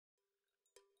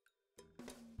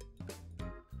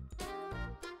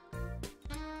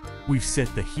We've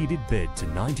set the heated bed to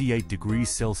 98 degrees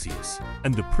Celsius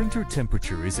and the printer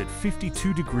temperature is at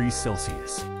 52 degrees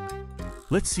Celsius.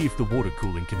 Let's see if the water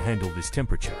cooling can handle this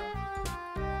temperature.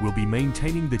 We'll be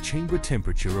maintaining the chamber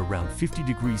temperature around 50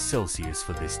 degrees Celsius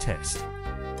for this test.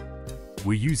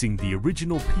 We're using the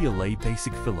original PLA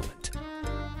basic filament.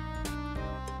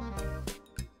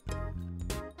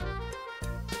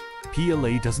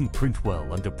 PLA doesn't print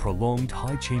well under prolonged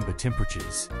high chamber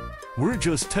temperatures. We're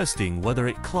just testing whether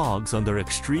it clogs under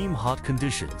extreme hot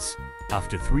conditions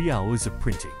after 3 hours of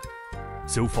printing.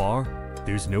 So far,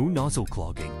 there's no nozzle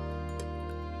clogging.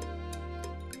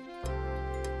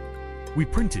 We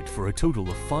printed for a total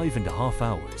of 5.5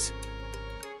 hours.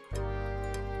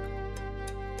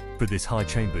 For this high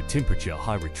chamber temperature,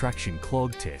 high retraction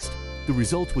clog test, the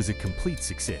result was a complete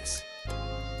success.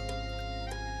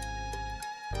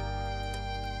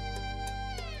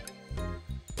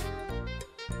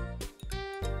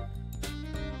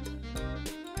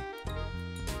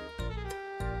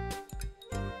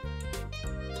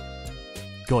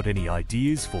 Got any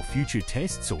ideas for future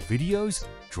tests or videos?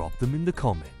 Drop them in the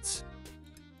comments.